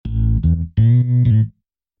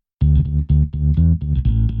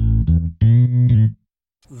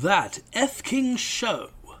That F King Show.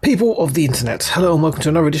 People of the internet, hello and welcome to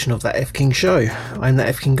another edition of That F King Show. I'm That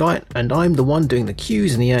F King Guy, and I'm the one doing the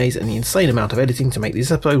Q's and the A's and the insane amount of editing to make this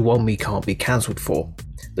episode one we can't be cancelled for.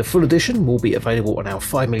 The full edition will be available on our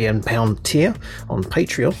 £5 million tier on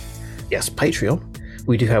Patreon. Yes, Patreon.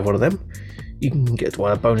 We do have one of them. You can get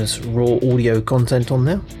our bonus raw audio content on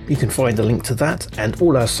there. You can find the link to that and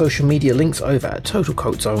all our social media links over at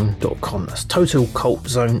totalcultzone.com. That's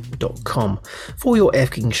totalcultzone.com for your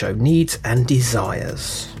F King Show needs and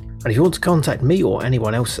desires. And if you want to contact me or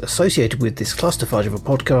anyone else associated with this clusterfudge of a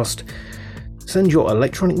podcast, send your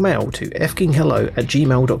electronic mail to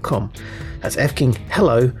fkinghello@gmail.com. That's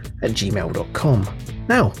fkinghello@gmail.com.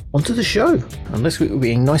 Now, onto the show. Unless we were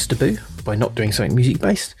being nice to Boo by not doing something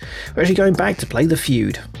music-based, we're actually going back to play The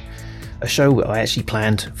Feud, a show that I actually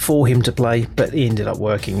planned for him to play, but he ended up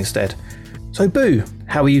working instead. So, Boo,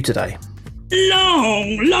 how are you today?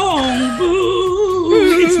 Long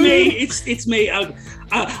Boo! It's me.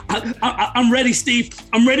 I'm ready, Steve.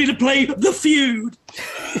 I'm ready to play The Feud.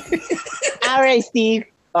 All right, Steve.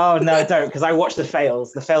 Oh, no, don't, because I watched the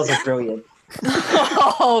fails. The fails are brilliant.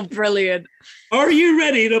 Oh, brilliant. Are you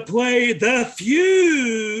ready to play The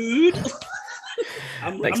Feud?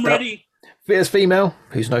 I'm ready. Fierce female,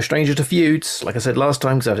 who's no stranger to feuds, like I said last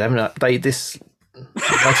time, because I haven't updated this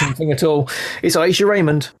thing at all. It's Aisha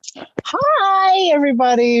Raymond. Hi,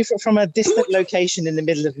 everybody, from a distant location in the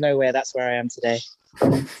middle of nowhere. That's where I am today.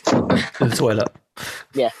 In the toilet.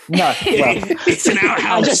 Yeah, no, well, It's an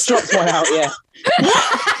outhouse. I just dropped one out, yeah.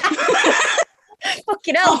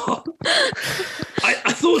 Fucking hell. Oh,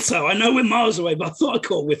 I thought so. I know we're miles away, but I thought I'd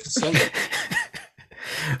call with something.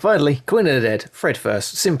 Finally, Queen of the Dead, Fred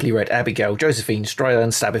First, Simply Red, Abigail, Josephine, Strider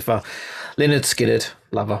and Stabbifer, Leonard Skinnerd,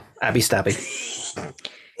 Lover, Abby Stabby.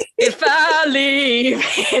 If I leave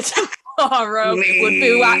here tomorrow, would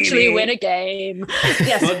Boo actually win a game?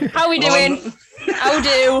 Yes. How are we doing? How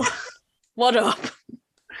do? What up?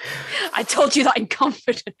 I told you that in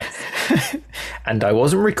confidence. And I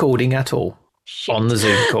wasn't recording at all. Shit. On the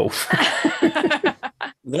Zoom call.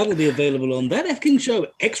 That'll be available on That F King Show.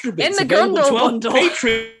 Extra bits In the available Grundle to our bundle.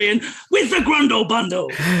 Patreon with the Grundle bundle.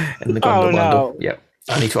 In the Grundle bundle. no. Yep.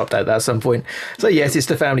 I need to update that at some point. So yes, it's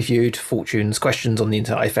the Family Feud, fortunes, questions on the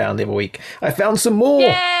internet I found the other week. I found some more.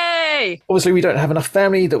 Yay! Obviously, we don't have enough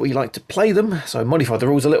family that we like to play them, so I modified the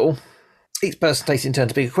rules a little. Each person takes it in turn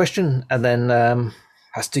to pick a question, and then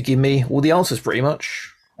has to give me all the answers pretty much.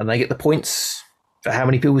 And they get the points for how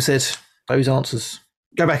many people said those answers.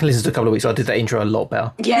 Go back and listen to a couple of weeks. I did that intro a lot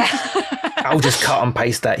better. Yeah. I'll just cut and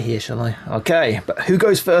paste that here, shall I? Okay, but who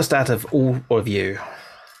goes first out of all of you?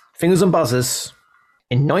 Fingers and buzzers.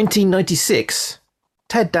 In 1996,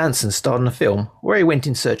 Ted Danson starred in a film where he went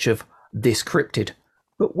in search of this cryptid.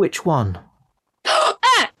 But which one?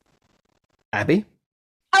 Abby?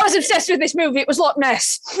 I was obsessed with this movie. It was Loch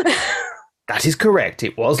Ness. That is correct.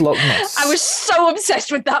 It was Loch Ness. I was so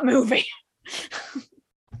obsessed with that movie.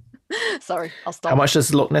 Sorry, I'll stop. How much does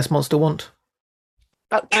the Loch Ness monster want?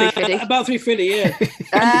 About 350. About 350, yeah.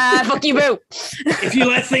 Fuck you, Boo. If you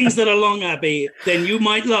like things that are long, Abby, then you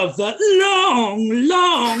might love the long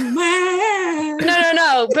man.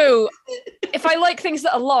 No, Boo. If I like things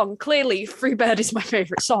that are long, clearly Freebird is my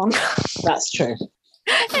favourite song. That's true.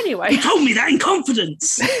 Anyway. You told me that in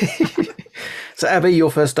confidence. So, Abby,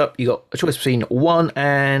 you're first up. You got a choice between 1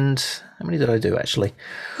 and... How many did I do, actually?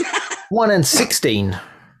 1 and 16.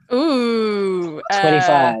 Ooh.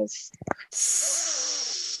 25.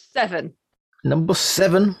 7. Number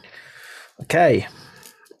 7. Okay.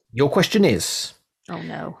 Your question is... Oh,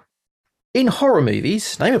 no. In horror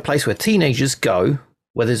movies, name a place where teenagers go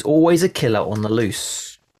where there's always a killer on the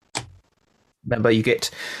loose. Remember, you get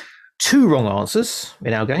 2 wrong answers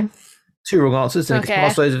in our game. 2 wrong answers, then you can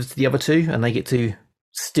pass those to the other 2, and they get to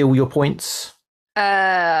steal your points.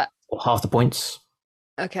 Or half the points.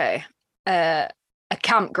 Okay. A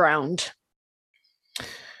campground.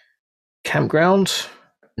 Campground.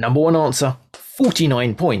 Number 1 answer.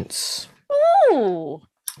 49 points. Ooh.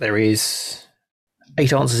 There is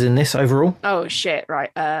 8 answers in this overall. Oh, shit.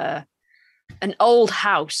 Right. An old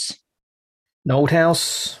house. An old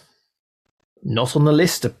house. Not on the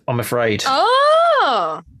list, I'm afraid.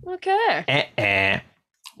 Oh, okay.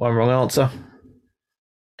 1 wrong answer.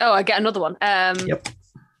 Oh, I get another one. Yep.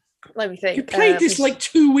 Let me think. You played this like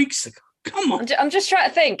 2 weeks ago. Come on. I'm just trying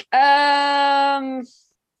to think.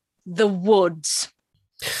 The woods.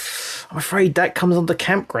 I'm afraid that comes under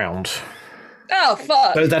campground. Oh,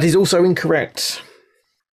 fuck. So that is also incorrect.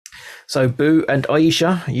 So Boo and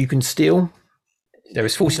Aisha, you can steal. There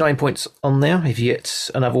is 49 points on there. If you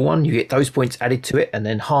get another one, you get those points added to it and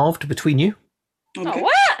then halved between you. Okay. Oh,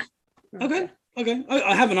 what? Okay. Okay,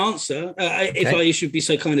 I have an answer. If Okay. I should be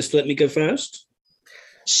so kind as to let me go first.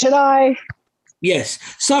 Should I? Yes.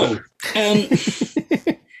 So,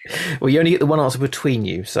 Well, you only get the one answer between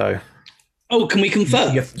you, so can we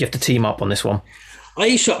confirm? you have to team up on this one.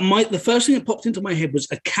 Aisha, the first thing that popped into my head was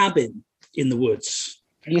a cabin in the woods.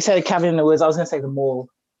 You said a cabin in the woods. I was going to say the mall.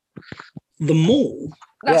 The mall?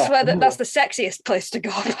 That's the sexiest place to go,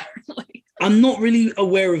 apparently. I'm not really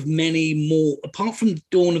aware of many more, apart from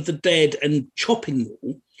Dawn of the Dead and Chopping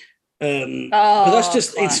Mall. But that's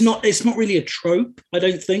just, it's not really a trope, I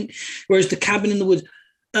don't think. Whereas the cabin in the woods,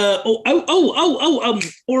 or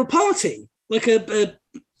a party, like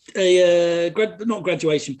not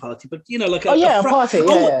graduation party, but like a party,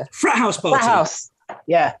 frat house party. Frat house.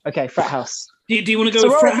 Yeah, okay, frat house. Do you want to go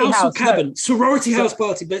with frat house or cabin? No. Sorority house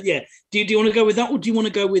party, but yeah. Do you want to go with that, or do you want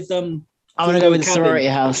to go with I'm going to go with the sorority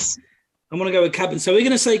house. I'm going to go with cabin. So we're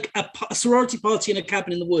going to say a sorority party in a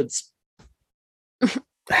cabin in the woods.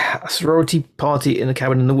 A sorority party in a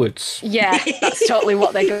cabin in the woods. Yeah, that's totally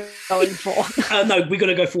what they're going for. No, we're going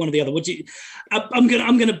to go for one or the other. I'm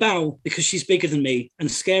going to bow because she's bigger than me and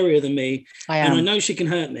scarier than me, and I know she can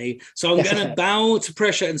hurt me. So I'm going to bow to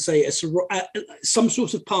pressure and say some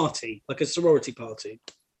sort of party, like a sorority party.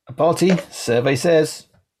 A party. Survey says.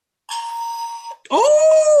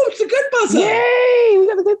 Oh, it's a good buzzer! Yay! We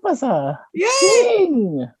got a good buzzer.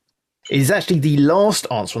 Yay! It is actually the last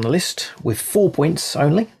answer on the list with 4 points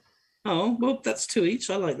only. Oh, well, that's 2 each.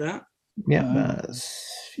 I like that. Yeah,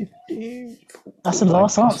 that's 50. That's the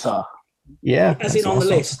last answer. Yeah. As in on the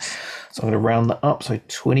list. So I'm going to round that up. So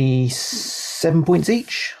 27 points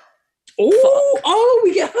each. Oh,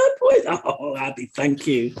 we get her point. Oh, Abby, thank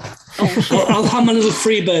you. I'll hum a little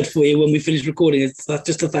free bird for you when we finish recording. It's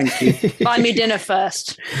just a thank you. Buy me dinner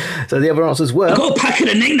first. So the other answers were... I've got a packet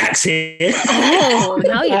of knickknacks here. Oh,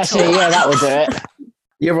 now you're talking. Yeah, that will do it.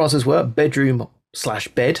 The other answers were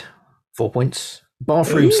bedroom/bed, 4 points.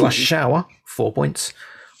 Bathroom/shower, 4 points.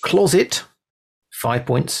 Closet, 5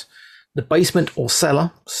 points. The basement or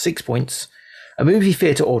cellar, 6 points. A movie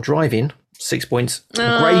theatre or drive-in, 6 points.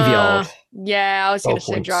 A graveyard. Yeah, I was going to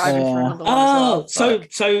say driving for another one. Oh,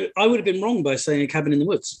 so I would have been wrong by saying a cabin in the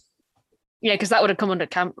woods. Yeah, because that would have come under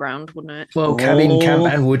campground, wouldn't it? Well, cabin, camp,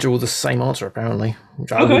 and woods are all the same answer, apparently.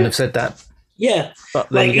 I wouldn't have said that. Yeah, but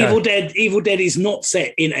like Evil Dead is not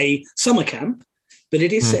set in a summer camp, but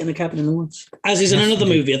it is set in a cabin in the woods, as is in another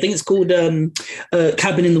movie. I think it's called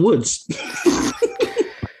Cabin in the Woods.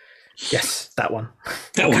 Yes, that one.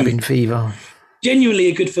 Cabin Fever. Genuinely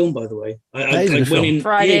a good film, by the way. I went in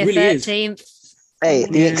Friday the 13th. Hey,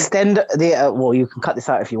 the extendo, well, you can cut this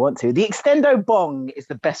out if you want to. The extendo bong is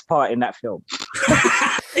the best part in that film.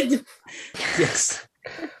 Yes.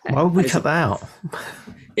 Why would we cut that out?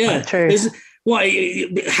 Yeah, true. Why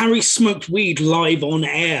Harry smoked weed live on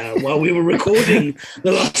air while we were recording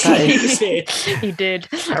the last time he was here. He did.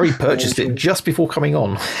 Harry purchased it just before coming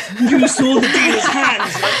on. You saw the dealer's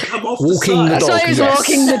hands come off walking the side. the dog. So he was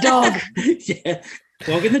walking the dog. Yeah,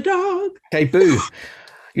 walking the dog. Okay, Boo.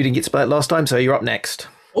 You didn't get to play it last time, so you're up next.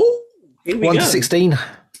 Oh, here we 1 go. to 16,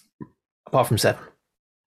 apart from 7.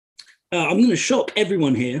 I'm going to shock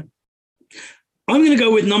everyone here. I'm going to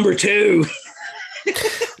go with number 2.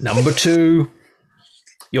 Number 2.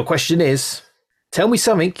 Your question is, tell me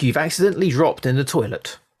something you've accidentally dropped in the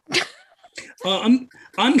toilet. I'm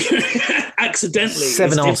going to accidentally.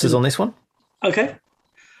 7 answers on this one. Okay.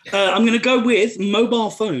 I'm going to go with mobile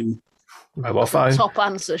phone. Mobile phone. Top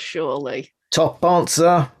answer, surely. Top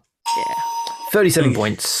answer. Yeah. 37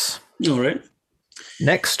 points. All right.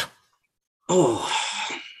 Next. Oh.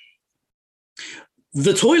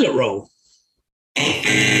 The toilet roll.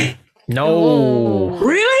 No. Oh.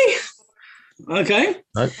 Really? Okay.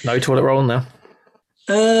 No toilet roll now.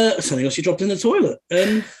 Something else you dropped in the toilet.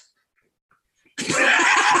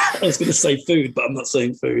 I was going to say food, but I'm not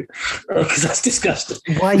saying food because that's disgusting.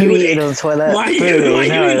 Why are you eating on the toilet? Why are you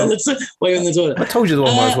eating on the toilet? I told you the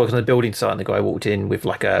one where I was working on the building site and the guy walked in with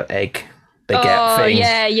like a egg baguette thing.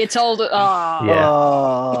 Yeah, you told it. Oh. Yeah.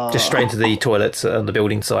 Oh. Just straight into the toilets on the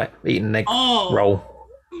building site, eating an egg roll.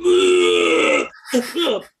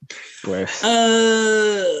 Gross.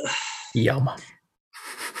 Yum.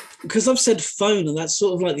 Because I've said phone, and that's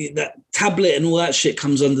sort of like that tablet and all that shit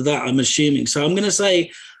comes under that, I'm assuming. So I'm going to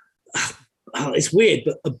say, it's weird,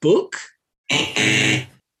 but a book? I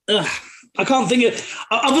can't think of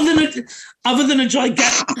other than a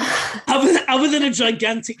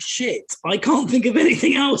gigantic shit. I can't think of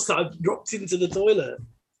anything else that I've dropped into the toilet.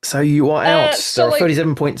 So you are out. So there are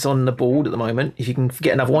 37 points on the board at the moment. If you can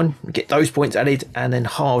get another one, get those points added, and then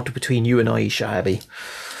halved between you and Aisha, Abby.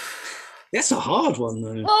 That's a hard one,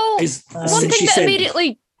 though. Well, one thing that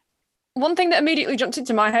immediately one thing that immediately jumped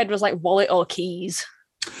into my head was like wallet or keys.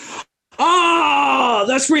 Oh,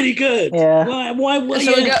 that's really good. Yeah.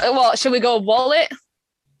 Why Shall we go wallet?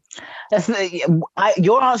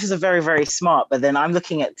 Your answers are very, very smart, but then I'm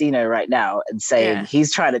looking at Dino right now and saying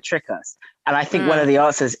he's trying to trick us. And I think one of the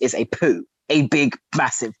answers is a poo, a big,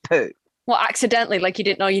 massive poo. Well, accidentally, like you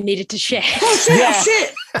didn't know you needed to shit. Oh,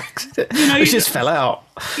 shit. It just fell out.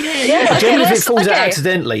 Yeah. Generally, if it falls out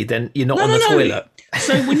accidentally, then you're not on the toilet.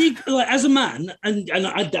 So when you, like, as a man, and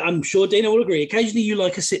I'm sure Dino will agree, occasionally you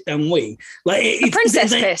like a sit-down wee. Like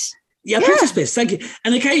princess piss. Yeah, princess piss, thank you.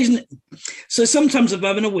 And occasionally, so sometimes I'm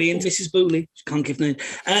having a wee and Mrs. Booley, can't give name,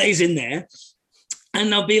 is in there.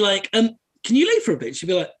 And I'll be like, can you leave for a bit? She'll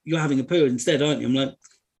be like, you're having a poo instead, aren't you? I'm like,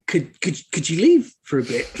 could you leave for a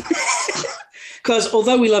bit? Because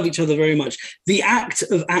although we love each other very much, the act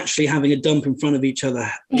of actually having a dump in front of each other,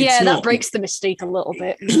 that breaks the mystique a little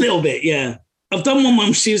bit. A little bit, yeah. I've done one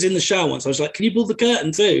when she was in the shower once. I was like, can you pull the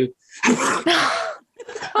curtain too?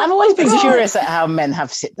 I've always been curious at how men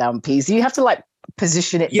have sit-down pees. You have to like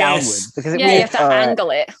position it downward because you have to angle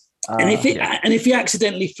it. And if you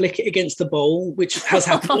accidentally flick it against the bowl, which has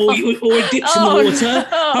happened, or it dips in the water,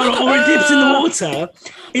 or it dips in the water,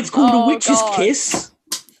 it's called a witch's kiss.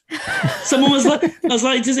 Someone was like, I was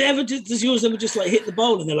like, does yours ever just like hit the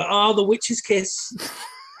bowl? And they're like, the witch's kiss.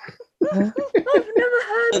 I've never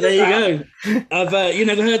heard there you go. I've you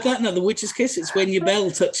never heard that? No, the witch's kiss. It's when your bell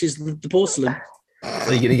touches the porcelain.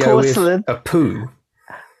 So you're going to go with a poo?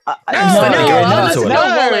 Let's go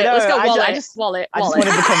wallet. Let's go wallet. I just wanted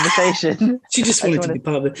the conversation. She just wanted to be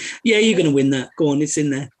part of it. Yeah, you're going to win that. Go on, it's in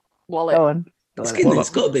there. Wallet. Go on. It's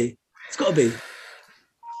got to be. It's got to be.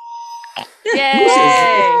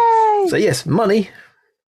 Yay! So yes, money,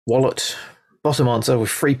 wallet, bottom answer with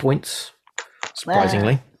 3 points,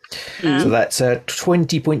 surprisingly. So that's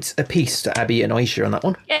 20 points apiece to Abby and Aisha on that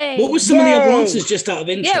one. Yay. What were some of the other answers, just out of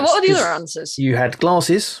interest? Yeah, what were the other answers? You had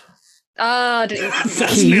glasses.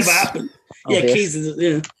 That's keys. Never happened. Yeah, keys.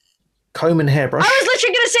 Yeah. Comb and hairbrush. I was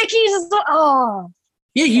literally going to say keys as well.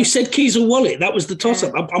 Yeah, you said keys or wallet. That was the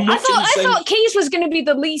toss-up. I thought keys was going to be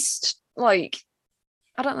the least, like,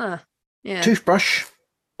 I don't know. Yeah. Toothbrush.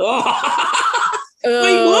 Oh.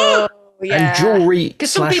 Wait, what? Yeah. And jewelry.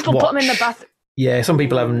 Because some people put them in the bath. Yeah, some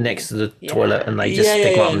people have them next to the toilet and they just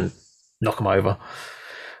pick them up and knock them over.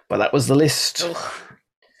 But that was the list. Ugh.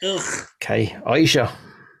 Okay, Aisha,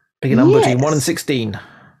 pick a number between 1 and 16.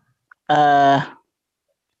 10.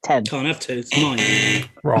 Can't have to. It's 9.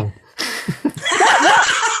 Wrong.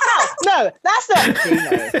 No, that's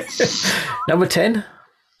not. Number 10.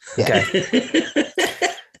 Okay.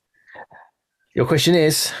 Your question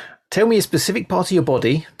is, tell me a specific part of your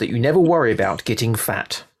body that you never worry about getting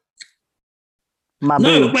fat. My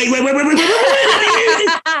no, boobs. wait.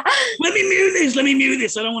 Let me mute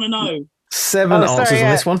this. I don't want to know. 7 answers on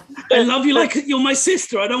this one. I love you like you're my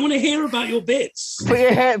sister. I don't want to hear about your bits. Put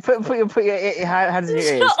your hair. Put your. How does it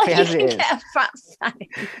is? How does it is? Get a fat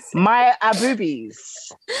face. My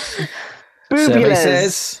boobies. Survey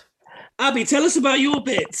says, Abby, tell us about your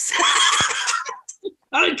bits.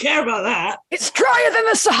 I don't care about that. It's drier than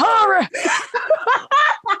the Sahara.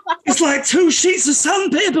 It's like 2 sheets of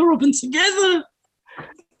sandpaper rubbing together.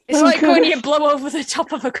 It's like when you blow over the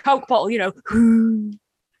top of a Coke bottle, you know.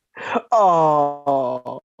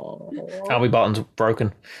 Oh. my button's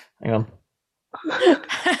broken. Hang on.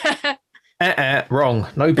 Wrong.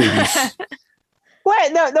 No boobies.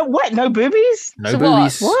 Wait, no, what? No boobies? No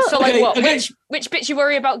boobies. What? So, like, Okay, what? okay. Which bits you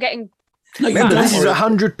worry about getting? No, Remember, this is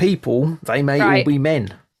 100 people. They may all be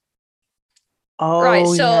men. Oh, Right,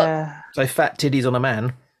 so- yeah. So fat titties on a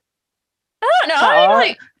man. I don't know. I mean,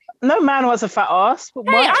 like, No man wants a fat ass. But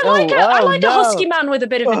hey, I like a husky man with a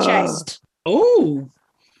bit of a chest. Oh,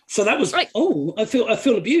 so that was. Right. Oh, I feel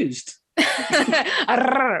abused. That's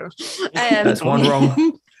one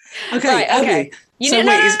wrong. Okay, Right, okay. Abby. You So need,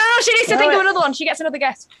 wait, no, she needs to think of another one. She gets another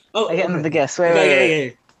guess. Oh, I get another guess. Wait.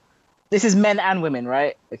 Yeah. This is men and women,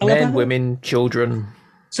 right? Okay. Men, women, children.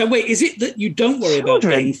 So wait, is it that you don't worry about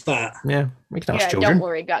Children. being fat? Yeah, we can ask Yeah, children. don't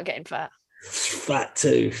worry about getting fat. Fat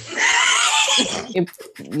too.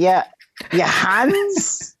 Yeah. Your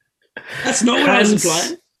hands? That's not what I was Hands.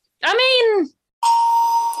 implying. I mean,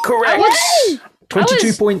 Correct. 22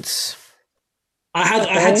 was- points. I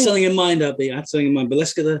had something in mind, Abby. I had something in mind, but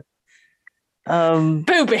let's get the.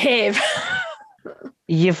 boo behave.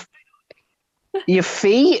 Your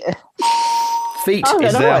feet? Feet Oh,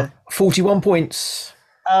 is no, there. no. 41 points.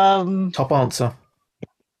 Top answer.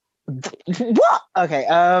 What? Okay.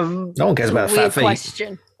 No one cares about fat Weird feet.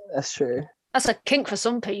 question. That's true. That's a kink for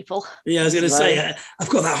some people. Yeah, I was going to say I've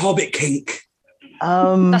got that hobbit kink.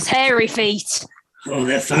 That's hairy feet. Oh,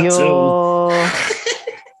 they're fat too.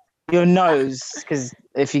 Your nose, because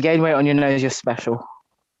if you gain weight on your nose, you're special.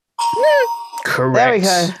 Correct. There we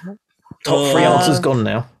go. Top 3 answers gone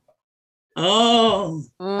now. Oh.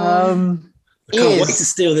 I can't wait to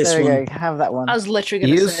steal this one. Go. Have that one. I was literally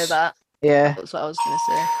going to say that. Yeah. That's what I was going to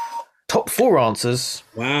say. Top 4 answers.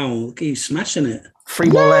 Wow, look at you smashing it. 3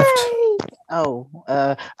 more left. Oh,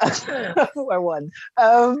 I won.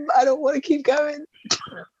 I don't want to keep going.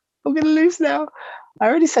 I'm going to lose now. I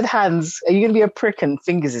already said hands. Are you going to be a prick and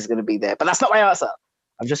fingers is going to be there? But that's not my answer.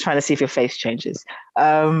 I'm just trying to see if your face changes.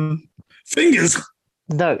 Fingers?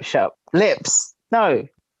 No, shut up. Lips? No.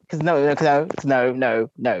 Because no,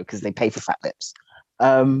 because they pay for fat lips.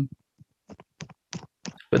 But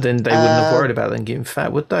then they wouldn't have worried about them getting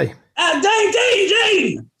fat, would they?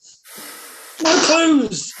 Dane! No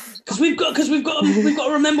clues. Because we've got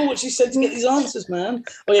to remember what she said to get these answers, man.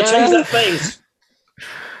 Oh yeah, change that face.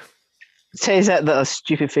 Change that the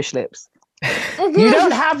stupid fish lips. You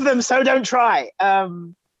don't have them, so don't try.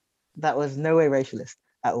 That was no way racialist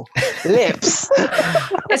at all. Lips.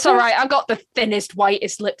 It's all right. I've got the thinnest,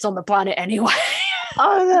 whitest lips on the planet anyway.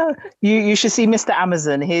 Oh no! You should see Mr.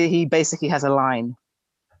 Amazon. He basically has a line.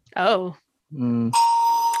 Oh.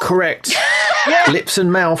 Correct. Lips and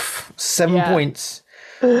mouth. 7 points.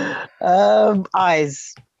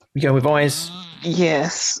 Eyes. You going with eyes?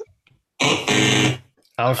 Yes.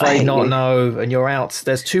 I'm afraid not. No, and you're out.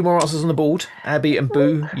 There's 2 more answers on the board. Abby and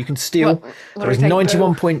Boo, you can steal. What There is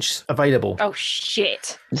 91 points available. Oh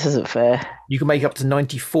shit! This isn't fair. You can make up to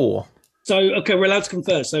 94. So okay, we're allowed to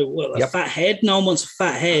confer. So what? A fat head? No one wants a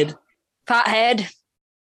fat head. Fat head.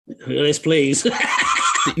 Yes, please.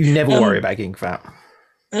 You never worry about getting fat.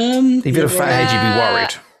 If you had a fat head, you'd be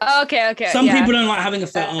worried. Okay. Some people don't like having a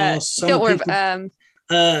fat ass. Don't worry.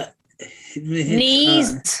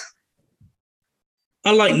 Knees.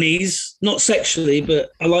 I like knees, not sexually, but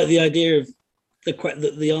I like the idea of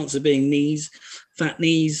the answer being knees, fat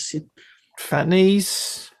knees. Fat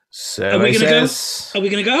knees. Are we going to go? Are we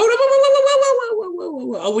going to go?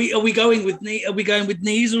 Are we going with knee? Are we going with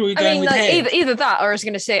knees, or are we going with head? Either that, or I was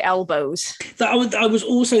going to say elbows. I was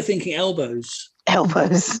also thinking elbows.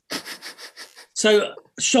 Elbows. So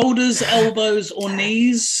shoulders, elbows, or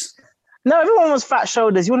knees? No, everyone wants fat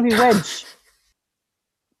shoulders. You want to be wedge.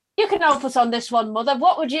 You can help us on this one, Mother.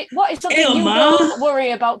 What is something you don't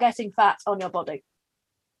worry about getting fat on your body?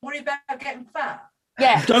 Worry about getting fat?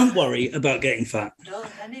 Yeah. Don't worry about getting fat. Don't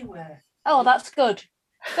anywhere. Oh, that's good.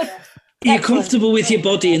 Good. You're comfortable with your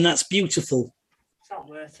body, and that's beautiful. It's not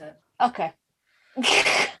worth it. Okay.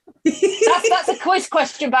 that's a quiz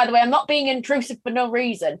question, by the way. I'm not being intrusive for no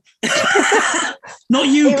reason. Not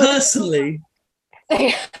you personally.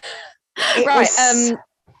 Right.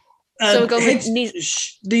 So we're going with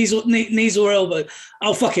knees or elbow.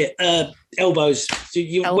 Oh fuck it. Elbows.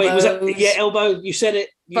 Elbows. Wait, was that elbow? You said it.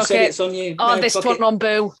 You said it's on you. Oh, this one on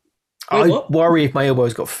Boo. I worry if my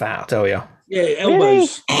elbows got fat, I'll tell you. Yeah,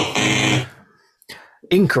 elbows. Really?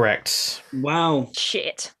 Incorrect. Wow.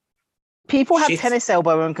 Shit. People have tennis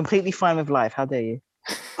elbow and completely fine with life. How dare you?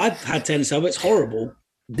 I've had tennis elbow. It's horrible.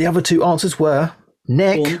 The other 2 answers were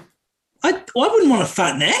neck. I wouldn't want a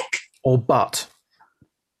fat neck. Or butt.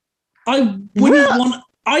 I wouldn't want.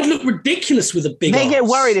 I'd look ridiculous with a big. They ass. get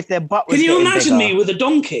worried if their butt was. Can you imagine bigger. me with a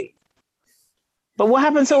donkey? But what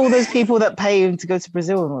happens to all those people that pay to go to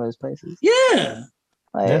Brazil and all those places? Yeah.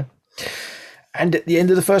 Yeah. And at the end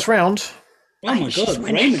of the first round. Oh my God,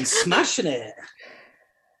 Raymond's smashing it.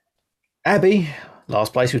 Abby,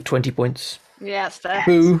 last place with 20 points. Yeah, that's fair.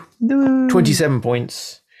 Boo, 27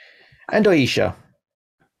 points. And Aisha,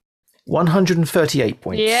 138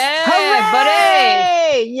 points. Yeah,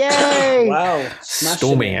 Hooray! Yay! Wow.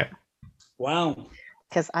 Storming it. Wow.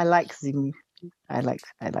 Because I like Zing. I like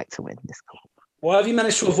to win this call. Why have you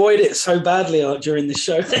managed to avoid it so badly during this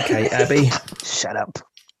show? Okay, Abby. Shut up.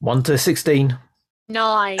 1 to 16.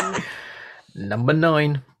 9. Number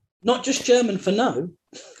 9. Not just German for no.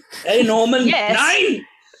 Hey, Norman. Yes.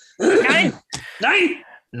 9. 9.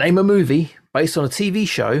 Name a movie based on a TV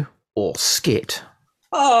show or skit.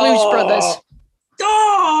 Oh. Blues Brothers.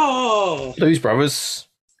 Oh. Blues Brothers.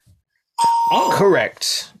 Oh.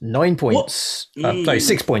 Correct. 9 points. No,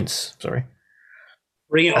 6 points. Sorry.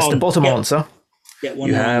 Bring it That's on. the bottom answer. Get one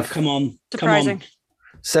You more. have- Come on. Surprising. Come on.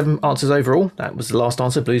 7 answers overall. That was the last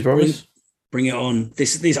answer, Blues Brothers. Bring it on.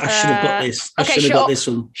 This I should have got this. I okay, should have shut got up. this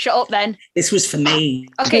one. Shut up then. This was for me.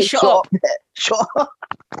 Okay, shut up. Shut up.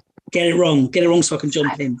 Get it wrong. Get it wrong so I can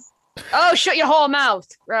jump in. Oh, shut your whole mouth.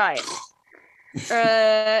 Right.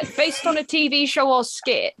 Based on a TV show or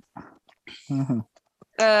skit. Mm-hmm.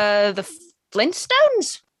 The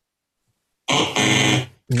Flintstones?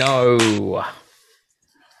 No.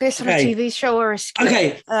 Based on a Okay. TV show or a skit.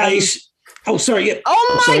 Okay. Oh, sorry. Yeah.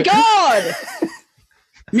 Oh my Sorry. god!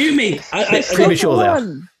 Mute me. It's premature there.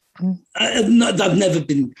 No, I've never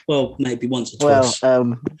been. Well, maybe once or Well, twice.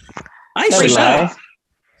 I don't shut lie. up.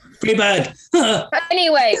 Free bird.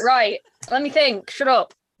 Anyway, right. Let me think. Shut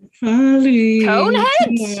up. Coneheads.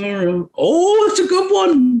 Coneheads. Oh, that's a good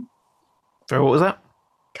one. Sorry, what was that?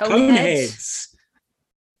 Coneheads.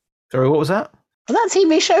 Sorry, what was that? Was that a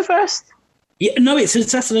TV show first? Yeah, no, it's a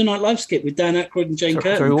Saturday Night Live skit with Dan Aykroyd and Jane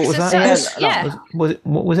Curtin. Sorry, what was that? Yeah.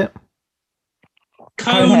 What was it?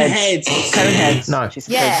 Coneheads. Coneheads. No. She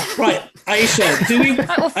said Yeah. Right, Aisha. Do we?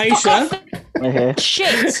 Right, well, fuck Aisha. off. Okay.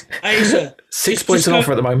 Shit. Aisha. 6 points on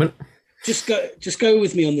offer at the moment. Just go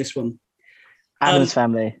with me on this one. Adam's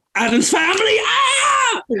Family. Adam's Family.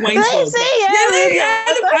 Ah! Wayne's Did I World. see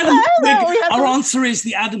Yeah. Our answer is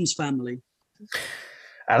the Adams Family.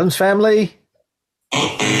 Adam's Family.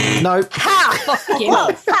 No. Ha! Fuck you.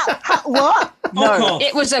 What? Fuck No. off.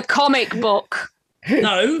 It was a comic book.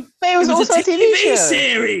 No. But it was also a TV show.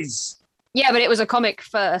 series. Yeah, but it was a comic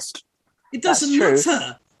first. It doesn't That's true.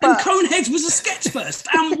 matter. But- And Coneheads was a sketch first.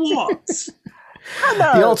 And what?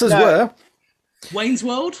 The answers were Wayne's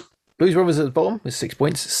World? Blues Brothers at the bottom with 6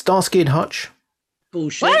 points. Starsky and Hutch.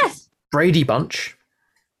 Bullshit. What? Brady Bunch.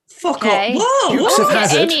 Fuck Okay. off. Whoa, Dukes what? of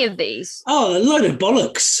Hazzard. Any of these? Oh, a load of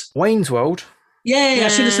bollocks. Wayne's World. Yeah, I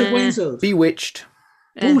should have said Wayne's World. Bewitched.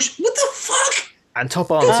 Bullshit. What the fuck? And top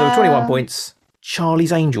answer with 21 points.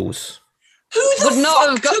 Charlie's Angels. Who the Would not fuck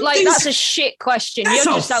have got took like these? that's a shit question. That's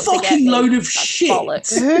You're a just out to get fucking me. load of That's shit.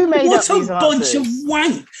 bollocks. Who made What up a these bunch of answers?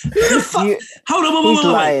 wank. Who the fuck? You- Hold on, He's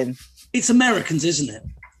wait. lying. It's Americans, isn't it?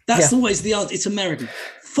 That's Yeah. always the answer. It's American.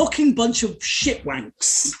 Fucking bunch of shit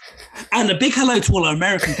wanks. And a big hello to all our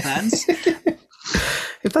American fans.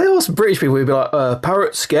 If they asked British people, we'd be like,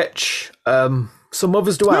 parrot sketch. Some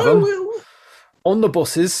others do have them. On the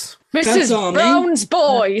buses. Mrs. Army. Brown's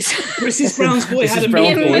boys. Mrs. Brown's boy had a Mrs.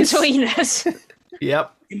 Brown's mean In boys. between us.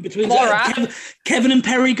 Yep. in between. Borat. Kevin and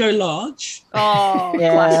Perry go large. Oh,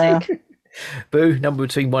 Yeah. classic. Boo, number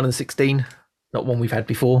between 1 and 16. Not one we've had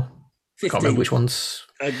before. 15. Can't remember which ones.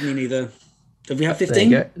 Me neither. Have we had There you 15?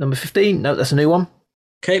 go. Number 15. No, that's a new one.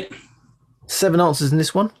 Okay. 7 answers in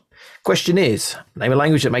this one. Question is, name a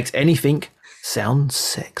language that makes anything sound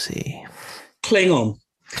sexy. Klingon.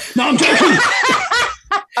 No, I'm joking.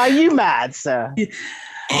 Are you mad, sir? No,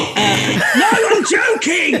 I'm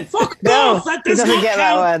joking. Fuck off. That he does doesn't not get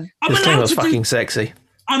that count. one. I'm Because allowed Klingon's to do. fucking sexy.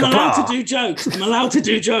 I'm allowed Kapah. to do jokes. I'm allowed to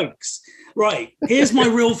do jokes. Right. Here's my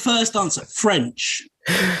real first answer. French.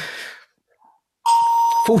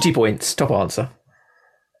 40 points. Top answer.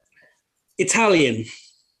 Italian.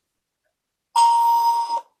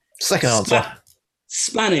 Second answer.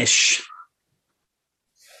 Spanish.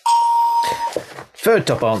 Third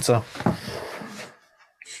top answer.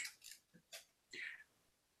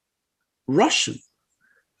 Russian.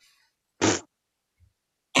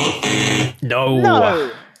 No.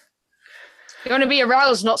 No. You want to be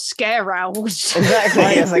aroused, not scare roused. Exactly.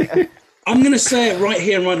 It's like, I'm going to say it right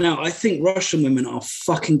here and right now. I think Russian women are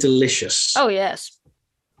fucking delicious. Oh, yes.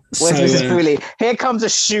 where's So, Mrs. Pooley? Here comes a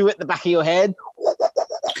shoe at the back of your head.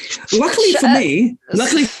 luckily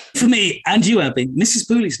for me and you, Abby, Mrs.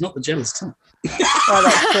 Pooley's not the jealous type. Oh,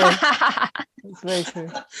 that's true. That's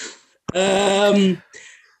very true.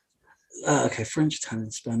 Okay, French,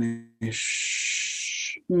 Italian,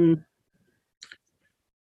 Spanish.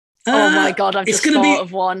 Oh my god, I've it's just gonna thought be-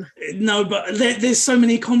 of one. No, but there's so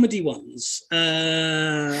many comedy ones.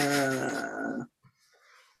 Oh,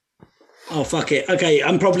 fuck it. Okay,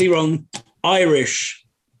 I'm probably wrong. Irish.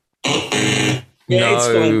 Yeah, it's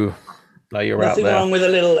fine. No. No, you're Nothing out there. wrong with a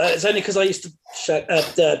little. It's only because I used to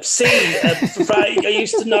see. I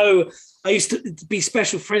used to know. I used to be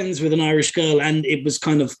special friends with an Irish girl, and it was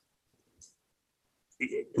kind of.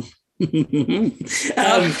 Right,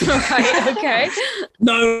 okay.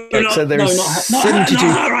 No, Right, not, so there no, is not her, 72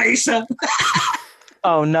 not her, Aisha.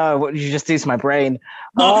 Oh no! What did you just do to my brain?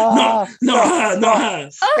 Not her, stop, not her.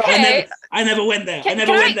 Okay. I never went there. I Can-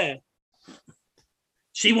 never can went there.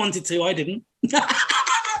 She wanted to, I didn't.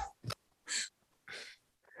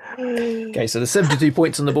 Okay, so there's 72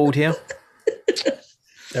 points on the board here.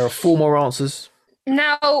 There are 4 more answers.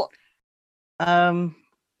 Now, Um,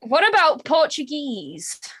 what about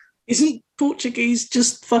Portuguese? Isn't Portuguese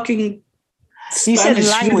just fucking you said Spanish?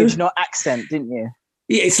 language, not accent, didn't you?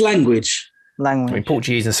 Yeah, it's language. I mean, Language.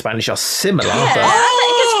 Portuguese and Spanish are similar, Yeah, but I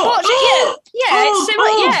think it's Portuguese. Yeah, it's similar.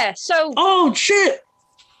 oh. Yeah, so Oh, shit.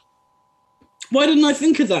 Why didn't I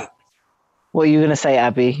think of that? What are you going to say,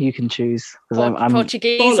 Abby? You can choose. Because I'm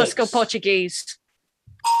Portuguese. Let's go bollocks. Portuguese.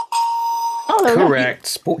 Oh, there we go.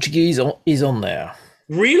 correct. Portuguese is on there.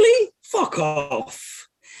 Really? Fuck off.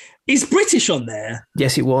 Is British on there?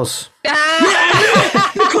 Yes, it was.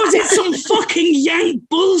 Because it's some fucking yank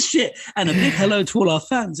bullshit. And a big hello to all our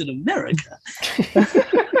fans in America.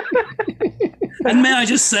 And may I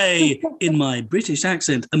just say, in my British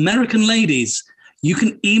accent, American ladies, you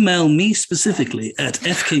can email me specifically at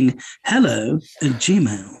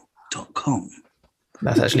fkinghello@gmail.com.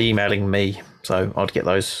 That's actually emailing me, so I'd get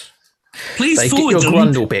those. Please they forward get your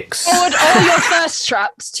them. Grundle pics. Forward all your thirst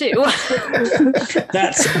traps too.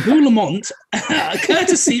 That's Boulemont,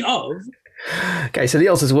 courtesy of. Okay, so the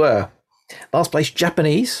answers were last place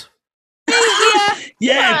Japanese.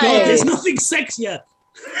 Yeah, God, there's nothing sexier.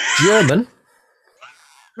 German.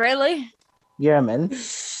 Really? German.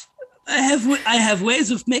 I have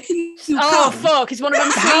ways of making you Oh come. fuck! Is one of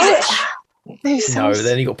them Swedish? No,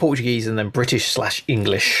 then you got Portuguese and then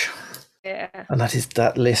British/English. Yeah. And that is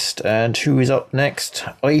that list. And who is up next?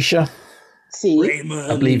 Aisha. See,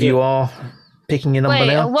 Raymond. I believe you are picking your number Wait,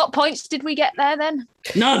 now. what points did we get there then?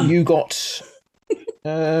 None. You got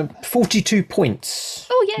 42 points.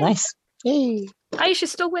 Oh yeah. nice. Yay!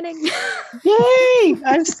 Aisha's still winning. Yay!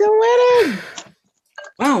 I'm still winning.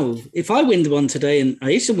 Wow, if I win one today and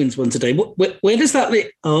Aisha wins one today, where does that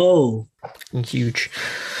leave? Oh. Huge.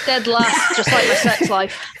 Dead last, just like my sex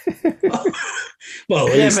life. Well,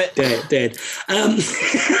 at least dead.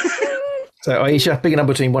 So Aisha, pick a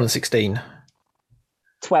number between 1 and 16.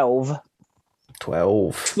 12.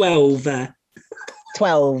 12. 12.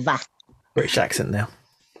 12. British accent now.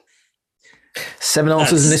 7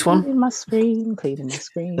 answers in this one. Cleaning my screen, cleaning my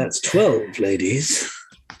screen. That's 12, ladies.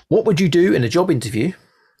 What would you do in a job interview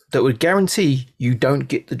that would guarantee you don't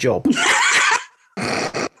get the job?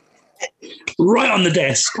 Right on the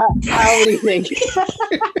desk. How do you think?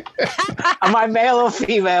 Am I male or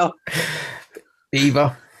female?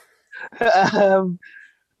 Either. Do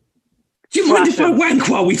you mind if I wank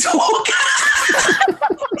while we talk?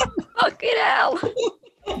 Fucking hell.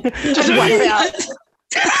 Just whack it out.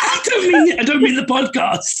 I don't mean the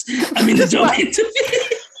podcast. I mean the job interview.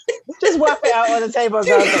 Just whap it out on the table and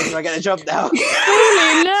go, okay, so I get a job now.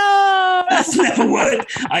 Holy no. That's never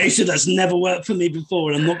worked. Aisha, that's never worked for me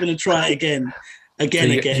before, and I'm not going to try it again. So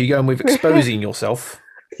you're going with exposing yourself.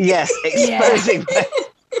 Yes, exposing.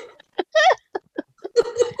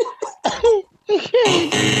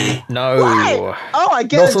 No. Why? Oh, I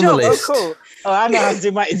get Not a on the job. list. Oh, cool. Oh, I know how to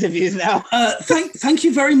do my interviews now. Thank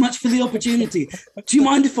you very much for the opportunity. Do you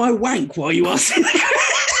mind if I wank while you ask?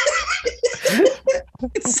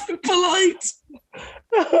 It's so polite.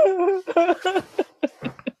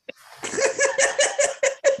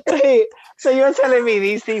 Wait, so you're telling me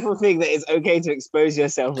these people think that it's okay to expose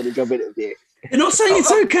yourself in a job interview? They're not saying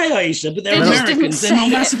it's okay, Aisha, but they're They just didn't Americans. They're not say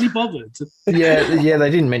it. massively bothered. Yeah,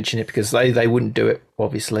 they didn't mention it because they wouldn't do it,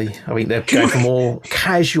 obviously. I think they're going for more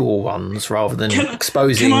casual ones rather than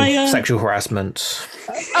exposing sexual harassment.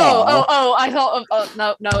 Oh, I thought of,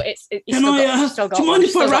 no, it's Can I? Do you mind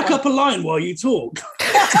if I rack up a line while you talk?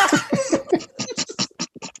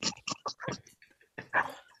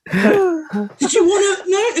 Did you want to?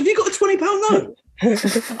 No, have you got a £20 note?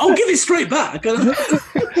 I'll give it straight back. I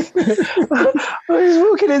was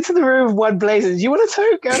walking into the room with one blazer. Do you want a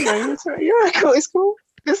tote? Go, no, you're right, cool. It's cool.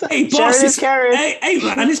 Hey, boss, hey,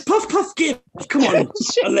 man, it's puff give. Come on,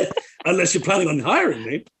 unless you're planning on hiring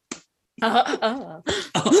me. And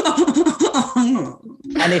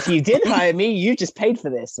if you did hire me, you just paid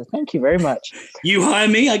for this. So thank you very much. You hire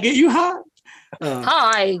me, I get you hired.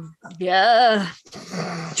 Hi. Yeah.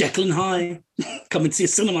 Jekyll and Hyde, coming to a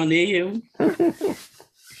cinema near you.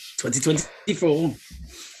 2024.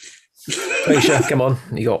 Aisha, come on.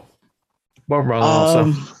 You got one wrong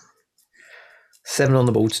answer. 7 on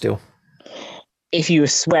the board still. If you were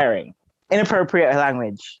swearing, inappropriate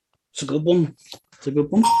language. It's a good one.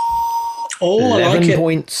 Oh, 11 I like it.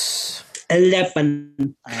 points.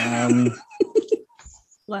 11.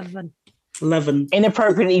 11.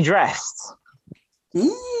 Inappropriately dressed.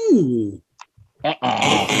 Ooh.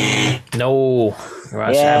 No.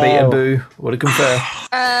 Right, Yeah. Abby and Boo. What to confer?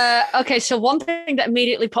 Okay, so one thing that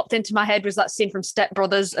immediately popped into my head was that scene from Step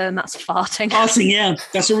Brothers, and that's farting. Passing, yeah,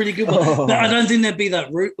 that's a really good one. Oh. But I don't think there'd be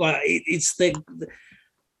that route. Like it's the.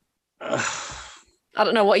 I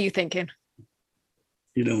don't know. What are you thinking?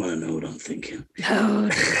 You don't want to know what I'm thinking. Oh,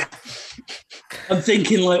 I'm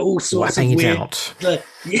thinking like all sorts Whapping of it weird. out.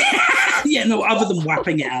 Yeah, no, other than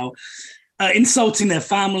whapping it out, insulting their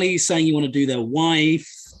family, saying you want to do their wife.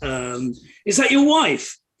 Is that your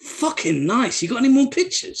wife? Fucking nice. You got any more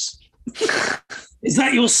pictures? Is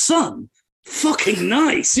that your son? Fucking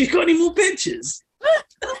nice. You got any more pictures?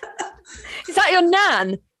 is that your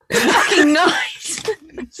nan? Fucking nice.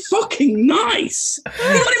 fucking nice. You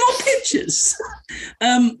got any more pictures?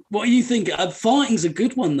 What do you think? Farting's a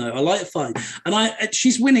good one though. I like farting, and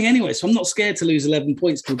she's winning anyway, so I'm not scared to lose 11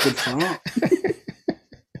 points to a good fart.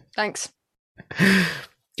 Thanks.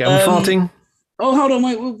 Get on farting. Oh, hold on,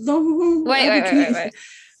 wait. Wait.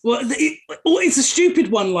 Well, it's a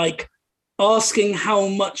stupid one, like asking how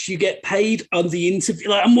much you get paid on the interview.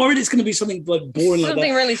 Like, I'm worried it's going to be something like boring, Something like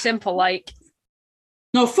that. really simple, like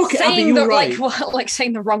No, fuck it, Abby. You're right. like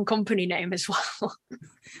saying the wrong company name as well.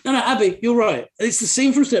 No, Abby, you're right. It's the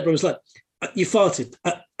scene from Step Brothers. Like, you farted.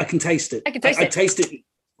 I can taste it. I can taste it. I taste it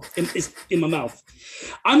it's in my mouth.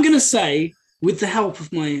 I'm going to say, with the help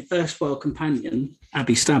of my erstwhile companion,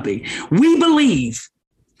 Abby Stabby, we believe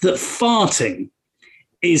that farting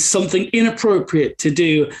is something inappropriate to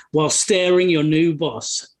do while staring your new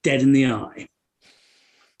boss dead in the eye.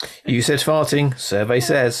 You said farting. Survey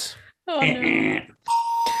says. Oh, no.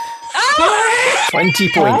 20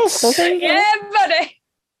 points. Yeah, buddy.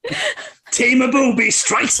 Team of Booby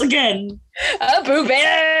strikes again. A booby.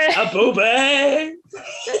 A booby.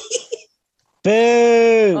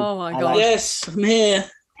 Boo! Oh my I god. Yes, I'm here.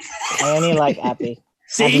 I only like Abby.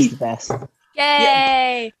 See? Abby's the best.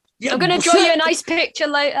 Yay! Yeah, I'm gonna draw you a nice picture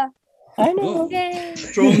later. I know. Yay!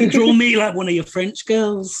 Draw me like one of your French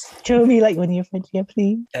girls. Show me like when you're French, yeah,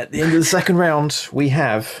 please. At the end of the second round, we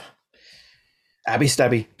have Abby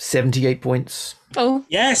Stabby, 78 points. Oh.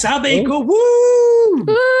 Yes, Abby, go woo!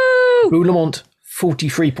 Woo! Boo Lamont,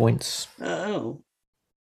 43 points. Oh.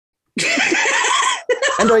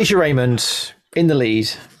 And Aisha Raymond in the lead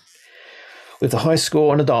with the high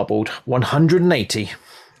score on a dartboard, 180.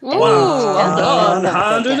 Ooh, well done.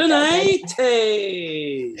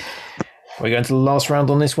 180. We're going to the last round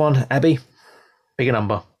on this one. Abby, pick a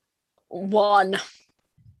number. 1.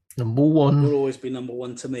 Number 1. Will always be number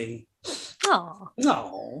 1 to me. Oh.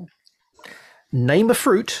 No. Name a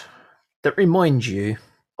fruit that reminds you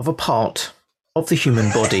of a part of the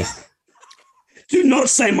human body. Do not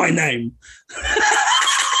say my name.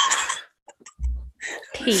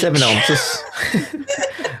 Peach. 7 answers.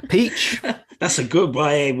 Peach. That's a good one.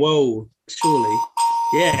 Hey, whoa, surely.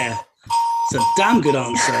 Yeah. It's a damn good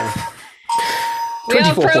answer. We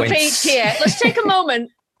are 24 pro points. peach here. Let's take a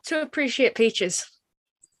moment to appreciate peaches.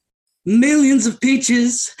 Millions of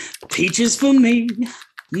peaches. Peaches for me.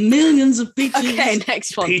 Millions of peaches. Okay,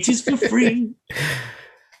 next one. Peaches for free.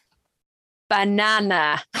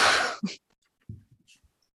 Banana.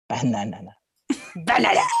 Banana.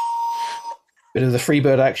 Banana. Bit of the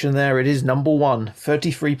Freebird action there. It is number 1,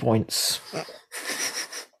 33 points.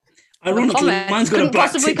 Ironically, comment. mine's got a Couldn't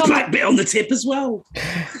possibly comment. black bit on the tip as well.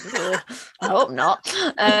 I hope not.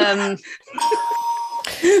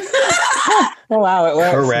 Oh wow, it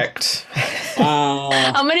works. Correct.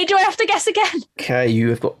 How many do I have to guess again? Okay, you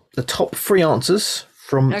have got the top 3 answers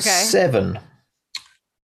from 7.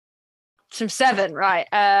 Some 7, right.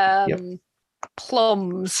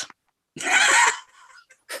 Plums.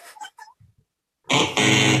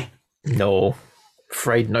 No.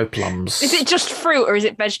 Afraid no plums. Is it just fruit or is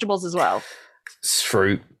it vegetables as well? It's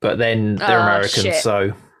fruit, but then they're Oh, American, shit.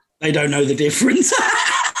 so They don't know the difference.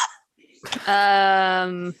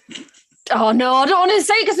 Oh no, I don't want to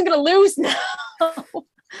say it because I'm going to lose now.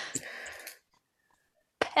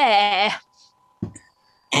 Pear.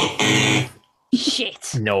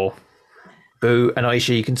 Shit. no. Boo and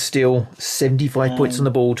Aisha, you can steal 75 points on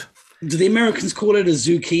the board. Do the Americans call it a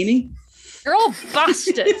zucchini? You're all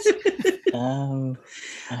bastards. I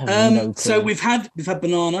have no So clue. we've had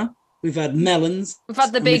banana, we've had melons, We've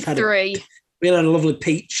had the and big we've had 3. we had a lovely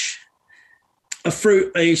peach, a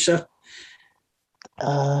fruit, Aisha.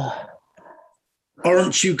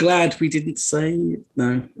 Aren't you glad we didn't say it?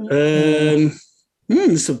 No.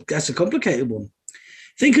 That's a complicated one.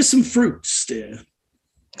 Think of some fruits, dear.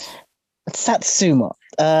 Satsuma.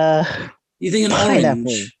 You think an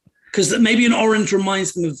Pineapple. orange? Because maybe an orange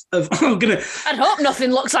reminds them of I'd hope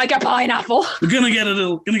nothing looks like a pineapple. we're gonna get a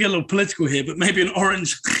little political here, but maybe an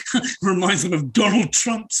orange reminds them of Donald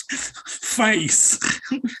Trump's face.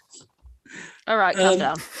 All right, calm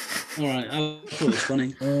down. All right, I thought it was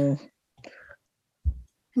funny.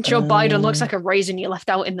 Joe Biden looks like a raisin you left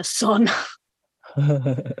out in the sun.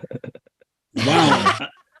 Wow,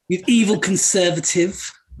 you evil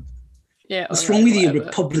conservative. Yeah. What's all wrong right, with you, whatever.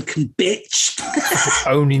 Republican bitch?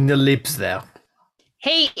 Owning the libs there.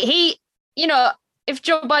 He, you know, if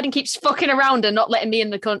Joe Biden keeps fucking around and not letting me in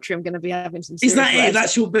the country, I'm going to be having some. Is that serious it? words.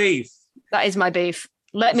 That's your beef? That is my beef.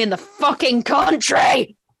 Let me in the fucking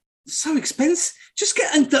country. So expensive. Just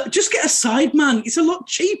get a sideman. It's a lot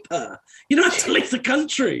cheaper. You don't have to leave the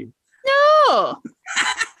country. No.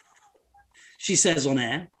 She says on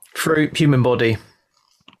air. Fruit, human body.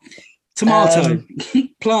 Tomato.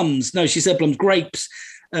 Plums. No, she said plums. Grapes.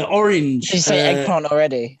 Orange. Did you say eggplant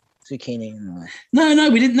already? Zucchini. No,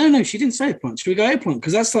 we didn't. No, she didn't say eggplant. Should we go eggplant?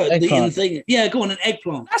 Because that's like the in thing. Yeah, go on, an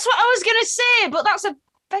eggplant. That's what I was going to say, but that's a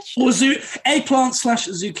vegetable. Or eggplant /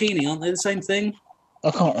 zucchini, aren't they the same thing?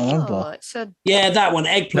 I can't remember. Yeah, that one,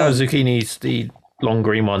 eggplant. No, zucchini's the long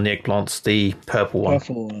green one. The eggplant's the purple one.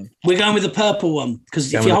 We're going with the purple one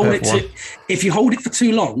because if you hold it for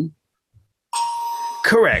too long.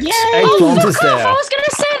 Correct. Yeah. Eggplant is there. I was going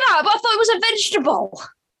to say that, but I thought it was a vegetable.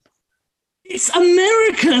 It's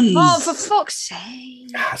American. Oh, for fuck's sake!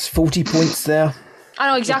 That's 40 points there. I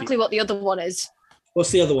know exactly what the other one is. What's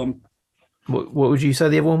the other one? What would you say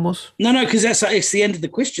the other one was? No, because it's the end of the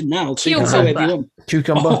question now. So Cucumber.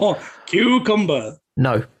 Cucumber. Oh, cucumber.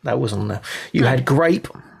 No, that wasn't on there. You had grape.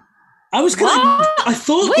 I was going. I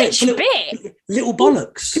thought which bit? Little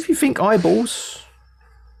bollocks. If you think eyeballs.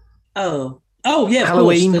 Oh yeah.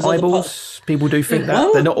 Halloween eyeballs. People do think that.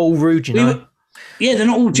 Well, they're not all rude, you know. Yeah, they're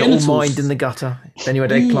not all genitals. Not all mined in the gutter. Then you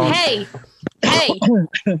had eggplant. Hey,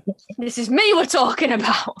 this is me we're talking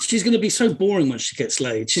about. She's going to be so boring when she gets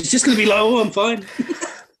laid. She's just going to be like, oh, I'm fine.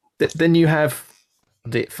 Then you have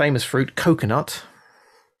the famous fruit, coconut.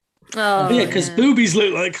 Oh, yeah, because boobies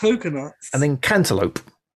look like coconuts. And then cantaloupe.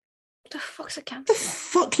 What the fuck's a cantaloupe? The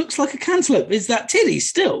fuck looks like a cantaloupe? Is that titty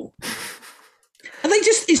still? And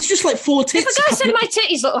it's just like 4 tits. If a guy said my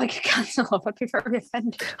titties look like a cantaloupe, I'd be very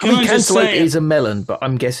offended. I mean, cantaloupe is a melon, but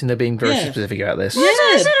I'm guessing they're being very specific about this. Yeah.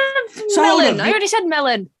 I said melon. I already said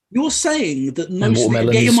melon. You're saying that most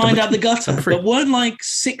get your mind out the gutter, but weren't like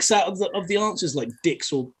 6 out of the answers like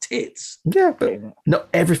dicks or tits? Yeah, but not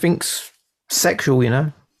everything's sexual, you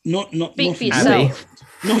know. Not Speak for yourself.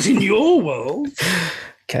 Not in your world.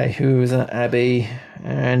 Okay, who is that? Abby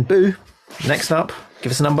and Boo. Next up,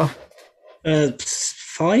 give us a number.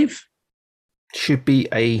 5. Should be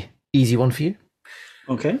a easy one for you.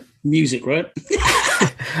 Okay. Music, right?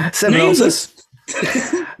 7 answers.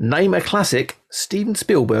 Name a classic Steven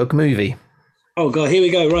Spielberg movie. Oh god, here we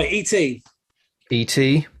go. Right, E.T.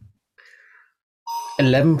 E.T.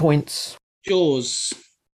 11 points. Jaws.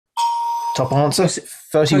 Top answer.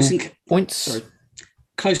 30 points. Sorry.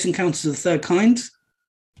 Close Encounters of the Third Kind.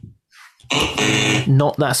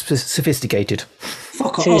 Not that sophisticated.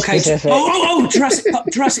 Fuck off. Okay. Oh,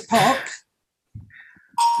 Jurassic Park.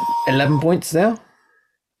 11 points there.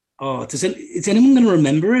 Oh, is anyone going to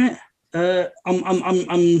remember it? You're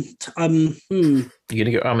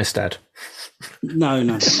gonna go Amistad.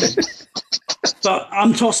 No. But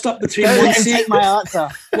I'm tossed up between Don't one. let him take my answer.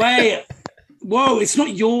 Wait. Whoa, it's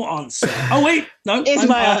not your answer. Oh wait, no, it's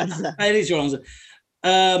my answer. It is your answer.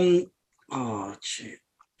 Oh shit.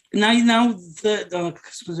 Now the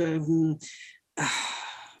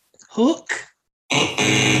Hook.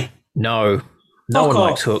 No one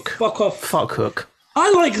likes Hook. Fuck off. Fuck Hook.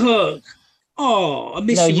 I like Hook. Oh, I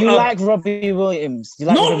miss you. No, you like Robbie Williams. You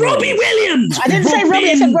like not Robbie Williams. I didn't say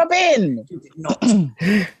Robbie. I said Robin. You did not.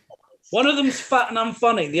 One of them's fat and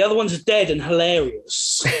unfunny. The other one's dead and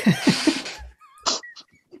hilarious.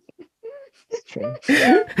 True.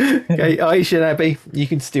 Okay, Aisha and Abby, you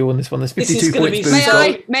can steal on this one. There's 52 points.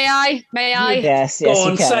 May I? Yes, Go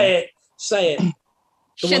on, you can. say it.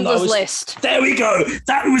 Schindler's List. There we go.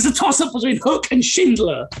 That was a toss-up between Hook and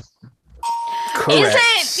Schindler. Correct.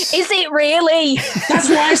 Is it really? That's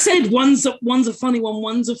why I said one's a funny one,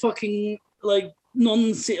 one's a fucking like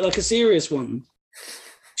like a serious one.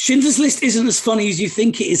 Schindler's List isn't as funny as you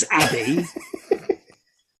think it is, Abby.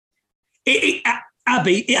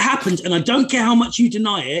 Abby, it happened, and I don't care how much you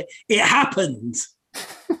deny it. It happened.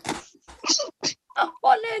 I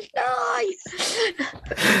want to die.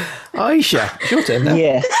 Aisha, it's your turn now.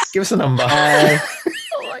 Yes. Give us a number.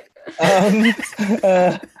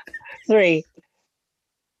 3.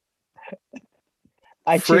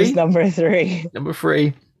 I choose number 3. Number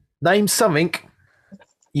 3. Name something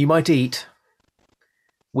you might eat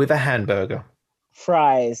with a hamburger.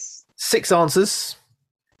 Fries. 6 answers.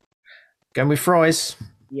 Going with fries.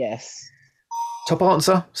 Yes. Top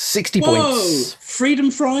answer, 60 points. Freedom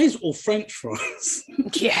fries or French fries?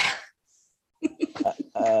 Yeah.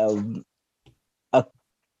 A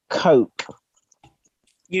Coke.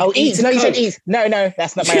 Eat. No, you said eat. No,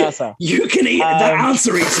 that's not my answer. You can eat. That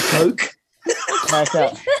answer eats a Coke. No, it's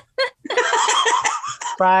not.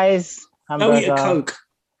 Fries, hamburger. No, eat a Coke.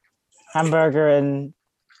 Hamburger and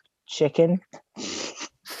chicken.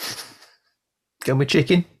 Going with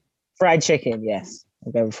chicken? Fried chicken, yes.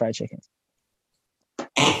 I'll go with fried chicken.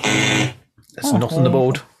 That's not on the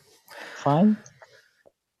board. Fine.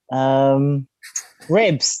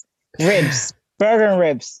 Ribs. Burger and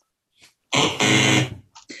ribs.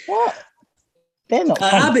 What? They're not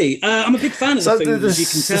funny. Abby, I'm a big fan of So the food, as you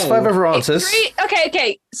can there's tell. 5 other answers.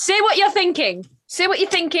 Okay. Say what you're thinking. Say what you're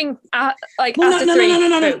thinking. Well, After no, three. no, no,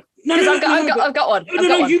 no, no, no, Because no, I've got one.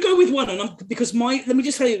 No, you go with one, and because let me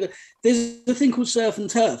just tell you, there's a thing called surf and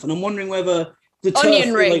turf, and I'm wondering whether the turf,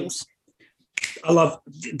 Onion rings. I love.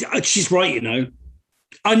 She's right, you know.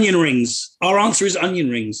 Onion rings. Our answer is onion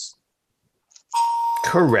rings.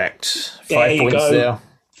 Correct. There 5 you points go. there.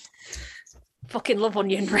 Fucking love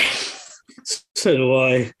onion rings. So do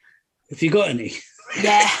I. Have you got any?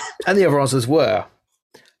 Yeah. And the other answers were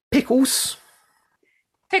pickles.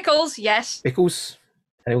 Pickles, yes. Pickles.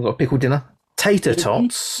 Anyone got a pickle dinner? Tater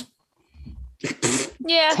tots.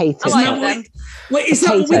 Yeah. Tater I like tots. them. Wait, is that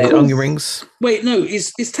what we Potato. call? Onion rings. Wait, no.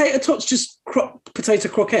 Is tater tots just potato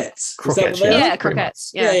croquettes? Is that what Croquettes, they yeah. are? Yeah, pretty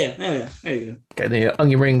croquettes. Yeah, Yeah. yeah. There you go. Okay, the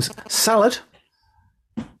onion rings. Salad.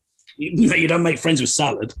 You don't make friends with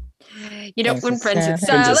salad. You don't Yes, win it's friends with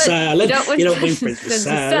Friends with salad. salad. You don't win friends with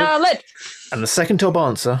salad. And the second top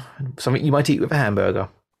answer, something you might eat with a hamburger.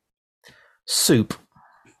 Soup.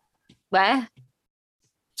 Where?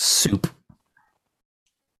 Soup.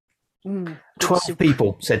 12 12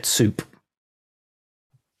 people said soup.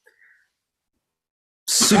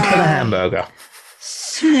 Soup and a hamburger.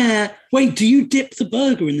 Yeah. Wait, do you dip the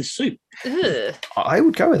burger in the soup? I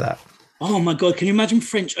would go with that. Oh my god! Can you imagine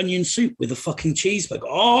French onion soup with a fucking cheeseburger?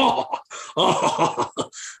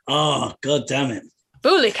 Oh, god damn it!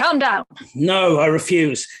 Bully, calm down. No, I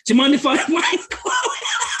refuse. Do you mind if I?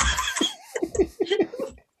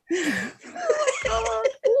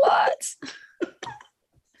 What?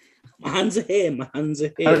 My hands are here. My hands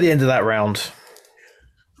are And at the here. end of that round,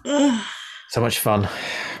 so much fun.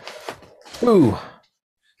 Ooh,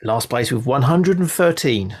 last place with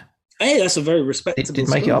 113. Hey, that's a very It respectable. did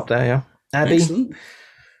make it score. up there, yeah. Abby, Excellent.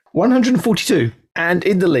 142. And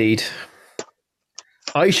in the lead,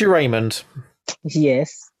 Aisha Raymond,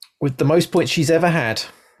 Yes. with the most points she's ever had,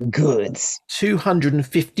 Good.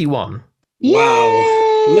 251.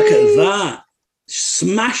 Wow! Look at that.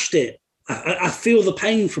 Smashed it. I feel the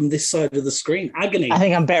pain from this side of the screen. Agony. I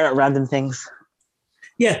think I'm better at random things.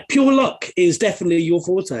 Yeah, pure luck is definitely your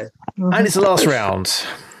forte. And it's the last round.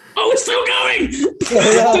 Oh, it's still going.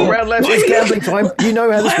 Still round left, it's gambling time. You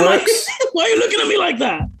know how this works. Why are you looking at me like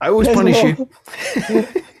that? I always punish you.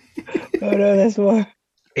 Oh no, there's more.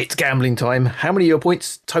 It's gambling time. How many of your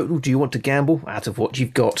points total do you want to gamble out of what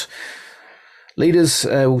you've got? Leaders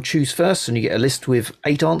will choose first, and you get a list with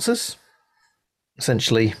 8 answers.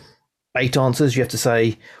 Essentially, 8 answers. You have to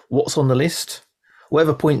say what's on the list.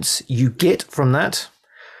 Whatever points you get from that,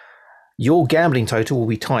 your gambling total will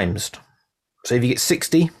be times. So if you get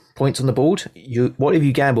 60 points on the board, whatever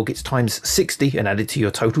you gamble gets times 60 and added to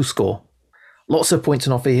your total score. Lots of points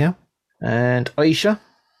on offer here. And Aisha,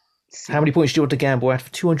 how many points do you want to gamble out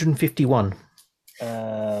of 251?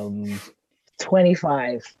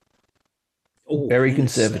 25. Oh, Very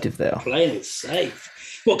conservative there. Playing it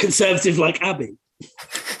safe. What, conservative like Abby?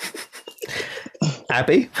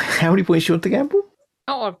 Abby, how many points do you want to gamble?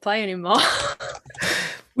 I don't want to play anymore.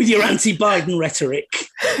 With your anti-Biden rhetoric.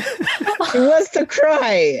 He wants to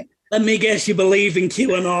cry. Let me guess you believe in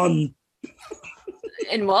QAnon.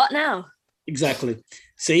 In what now? Exactly.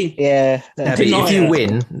 See? Yeah. Abby, Deny if you her.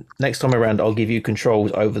 win, next time around, I'll give you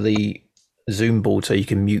controls over the Zoom board so you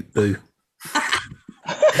can mute Boo.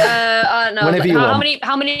 I don't know. Whenever you want.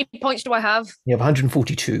 How many points do I have? You have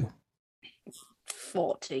 142.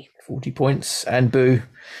 40. 40 points. And Boo,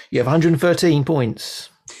 you have 113 points.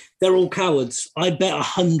 They're all cowards. I bet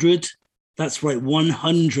 100. That's right,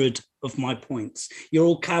 100 of my points. You're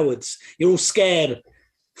all cowards. You're all scared.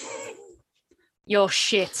 You're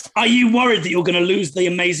shit. Are you worried that you're going to lose the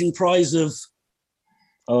amazing prize of...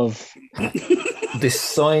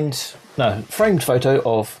 This framed photo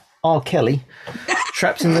of R. Kelly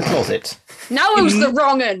trapped in the closet. Now who's the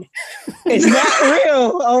wrong un? Is that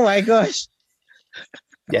real? Oh my gosh.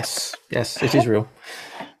 Yes, it is real.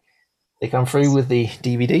 They come through with the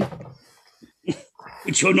DVD.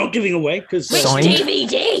 Which you're not giving away because... Which Signed.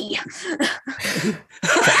 DVD?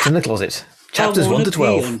 Trapped in the closet. Chapters 1 to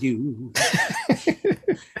 12.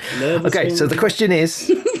 Okay, so the question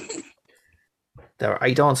is, there are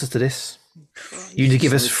 8 answers to this. You need to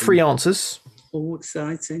give us 3 answers. Oh,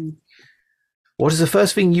 exciting. What is the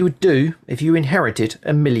first thing you would do if you inherited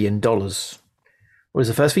 $1 million? What is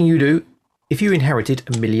the first thing you do if you inherited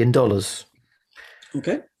 $1 million?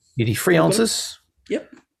 Okay. You need 3 answers.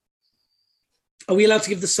 Yep. Are we allowed to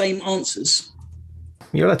give the same answers?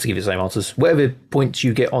 You're allowed to give the same answers. Whatever points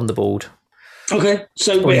you get on the board. Okay.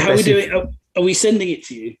 So Probably wait, how are we best if- doing? Are we sending it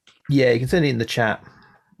to you? Yeah, you can send it in the chat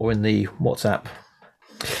or in the WhatsApp.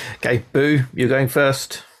 Okay, Boo, you're going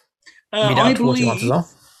first. What your answers are?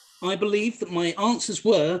 I believe that my answers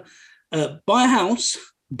were buy a house,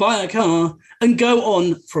 buy a car, and go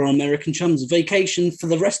on for our American chums vacation. For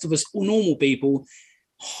the rest of us, all normal people,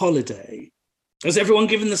 holiday. Has everyone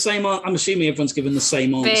given the same? I'm assuming everyone's given the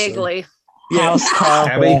same answer. Vaguely. Yeah. House, car,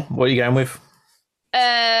 Abby, what are you going with?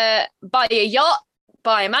 Buy a yacht,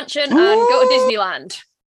 buy a mansion, and go to Disneyland.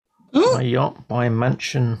 Buy a yacht, buy a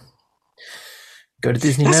mansion, go to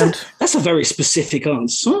Disneyland. That's a very specific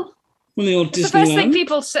answer. When the old It's the first thing Disneyland.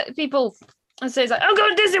 people say is like, I'm going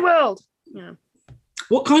to Disney World. Yeah.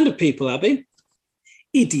 What kind of people, Abby?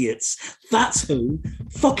 Idiots. That's who.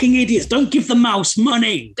 Fucking idiots. Don't give the mouse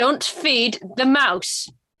money. Don't feed the mouse.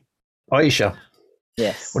 Aisha,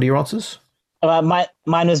 Yes. what are your answers? Mine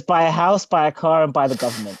was buy a house, buy a car, and buy the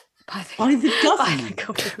government. By the government.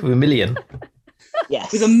 With $1 million.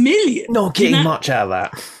 Yes. With $1 million. Not getting much out of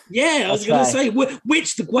that. Yeah, I was That's going to right. say,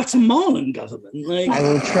 which the Guatemalan government? Like, I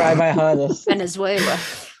will try my hardest. Venezuela.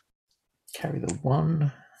 Carry the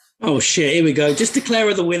 1. oh shit, here we go. Just declare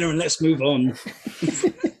her the winner and let's move on.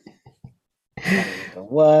 The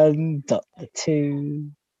 1, the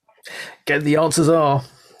 2. Get the answers are,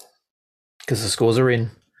 because the scores are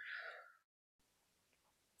in.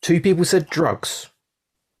 2 people said drugs.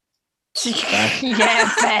 Yeah,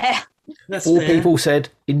 fair. That's 4 fair. people said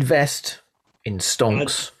invest in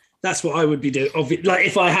stonks. That's what I would be doing. Like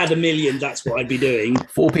if I had $1 million, that's what I'd be doing.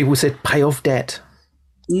 4 people said pay off debt.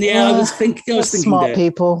 Yeah, I was thinking Smart that.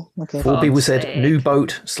 people. Okay. 4 people said sake. new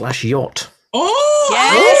boat/yacht. Oh,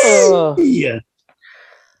 Yes! yeah.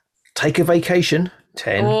 Take a vacation.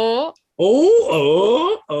 10. Oh,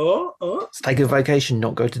 Let's take a vacation,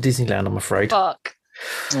 not go to Disneyland, I'm afraid. fuck.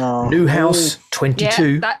 Oh. New house,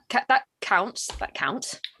 22. Yeah, that counts. That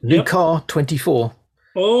counts. New Yep. car, 24.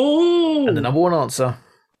 Oh. And the number 1 answer,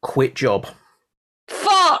 quit job.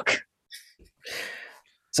 Fuck.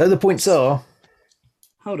 So the points are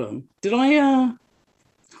Hold on. Did I? Hold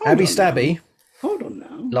Abby on Stabby, now. Hold on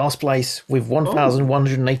now. last place with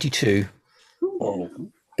 1,182. Oh.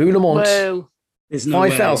 Boulamont, Whoa. There's no way.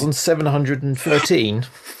 5,713.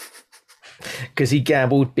 Because he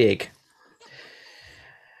gambled big.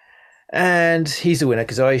 And he's the winner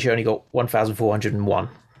because Aisha only got 1,401.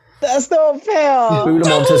 That's not fair.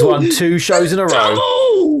 Boulamont has won 2 shows in a row.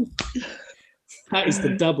 Double! That is the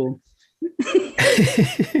double.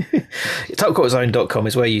 TopCortzone.com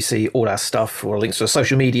is where you see all our stuff, all our links to our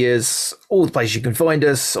social medias, all the places you can find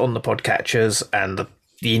us on the podcatchers and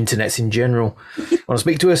the internets in general. Want to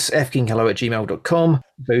speak to us? fkinghello@gmail.com.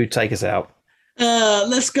 Boo, take us out.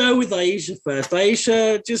 Let's go with Aisha first.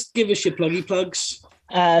 Aisha, just give us your pluggy plugs.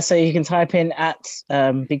 So you can type in at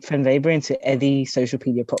Big Friend Weber into any social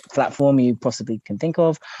media platform you possibly can think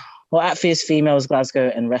of, or at Fierce Females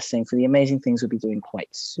Glasgow and Wrestling for the amazing things we'll be doing quite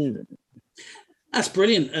soon. That's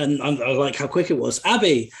brilliant, and I like how quick it was.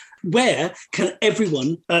 Abby, where can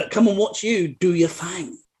everyone come and watch you do your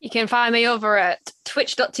thing? You can find me over at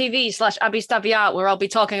twitch.tv/AbbyStabbyArt, where I'll be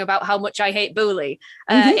talking about how much I hate bully.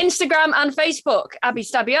 Instagram and Facebook,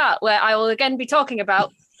 AbbyStabbyArt, where I will again be talking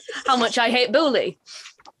about how much I hate bully.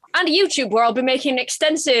 And YouTube, where I'll be making an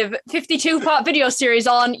extensive 52-part video series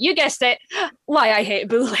on, you guessed it, why I hate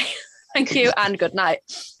bully. Thank you and good night.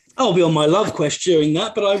 I'll be on my Love Quest during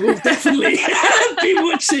that, but I will definitely be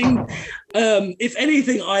watching. If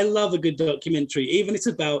anything, I love a good documentary, even if it's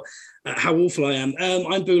about how awful I am.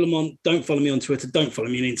 I'm Boulamont. Don't follow me on Twitter. Don't follow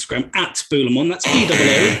me on Instagram at Boulamont. That's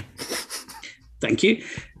BOO. Thank you.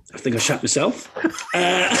 I think I shut myself.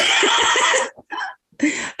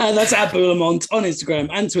 That's at Boulamont on Instagram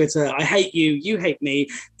and Twitter. I hate you. You hate me.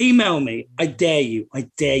 Email me. I dare you. I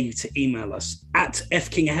dare you to email us at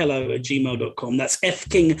fkinghello@gmail.com. That's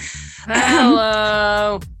fking.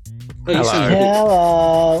 Hello. Oh, you sound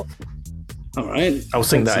Hello. all right. I'll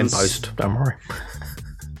sing that in Sounds- post. Don't worry.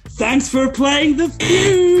 Thanks for playing the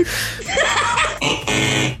feud.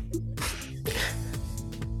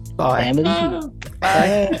 Bye. Family.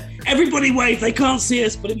 Bye. Everybody wave. They can't see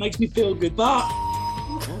us, but it makes me feel good. Bye.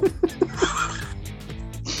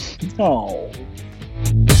 Oh.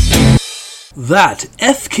 That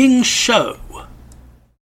F King show.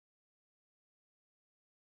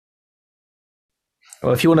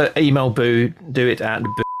 Well, if you want to email Boo, do it at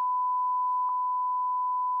Boo.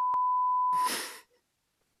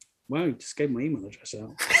 Wow, you just gave my email address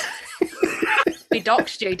out. He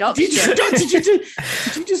doxed you. He doxed Did you.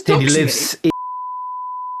 you just He dox me? lives